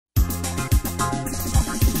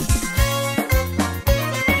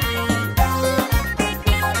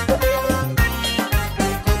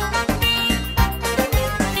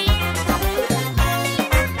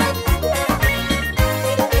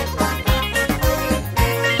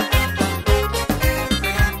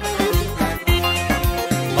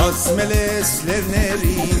մելես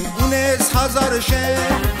լերներին ունես հազար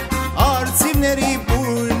շեն արծիվների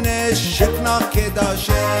բուրն ես շկնաղ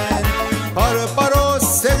Kedashen Պարոս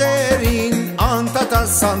սեղերին անտատար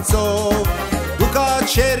սանցով դու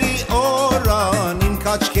կաչերի օրան իմ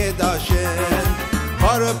կաչ Kedashen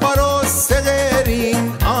Պարոս սեղերին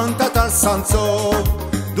անտատար սանցով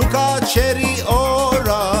դու կաչերի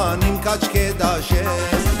օրան իմ կաչ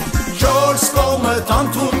Kedashen Չորս կողմը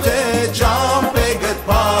տանթում թե ճամպեգդ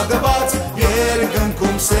պագված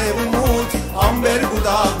երկնքում սև ու մութ ամբեր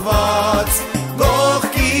գուդաղված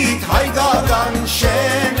Գողքիդ հայգական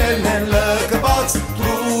շեներն են լկված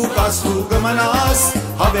դու կաստու կմնաս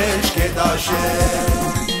հավերջ Kedashen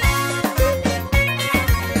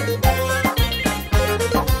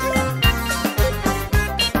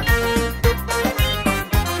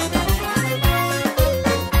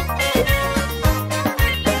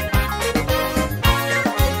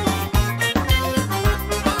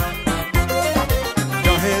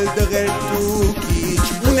Դղեր դու քիչ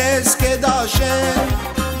ունես Kedashen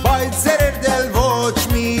բայց ձերեր դել ոչ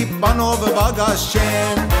մի բանով վագած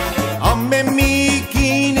չեն ամեն մի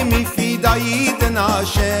կին մի ֆիդայի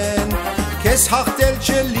տնաշեն քեզ հաղթել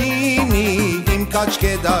չլինի իմ կաչ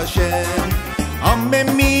Kedashen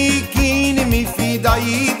ամեն մի կին մի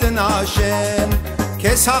ֆիդայի տնաշեն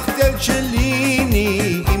քեզ հաղթել չլինի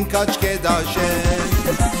իմ կաչ Kedashen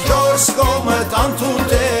Չորս կողմը տանթում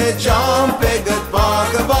թե ճամպեգդ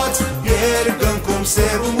պագված երկնքում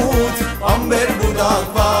սև ու մութ ամբեր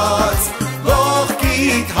գուդաղված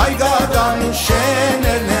Գողքիդ հայգական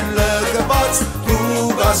շեներն են լկված դու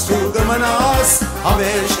կաստու կմնաս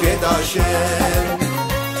հավերջ Kedashen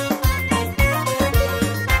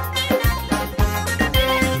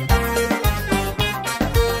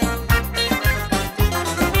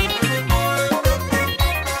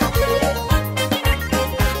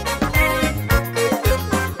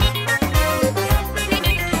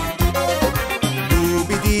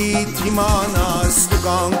Իմանաս դու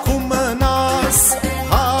կանգում մնաս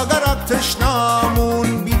հագարակ թշնամուն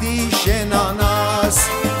բիդի շենանաս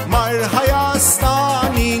մայր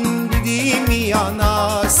Հայաստանին բիդի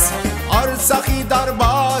միանաս Արցախի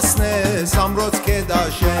դարբասն ես ամրոց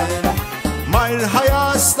Kedashen մայր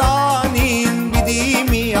Հայաստանին բիդի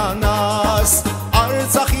միանաս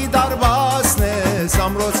Արցախի դարբասն ես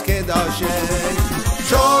ամրոց Kedashen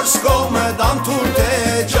Չորս կողմը դանթում թե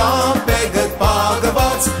ճամպեգդ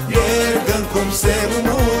պագված երկնքում սև ու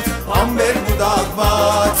մութ ամբեր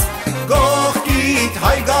գուդաղված Գողքիդ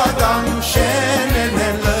հայգական շեներն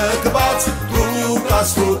են լկված դու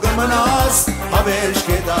կաստու կմնաս հավերջ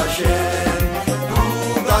Kedashen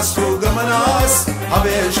դու կաստու կմնաս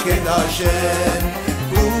հավերջ Kedashen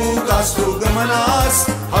դու կաստու կմնաս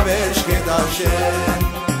հավերջ Kedashen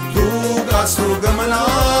դու կաստու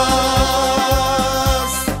կմնաս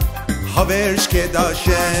Հավերջ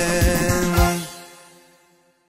Kedashen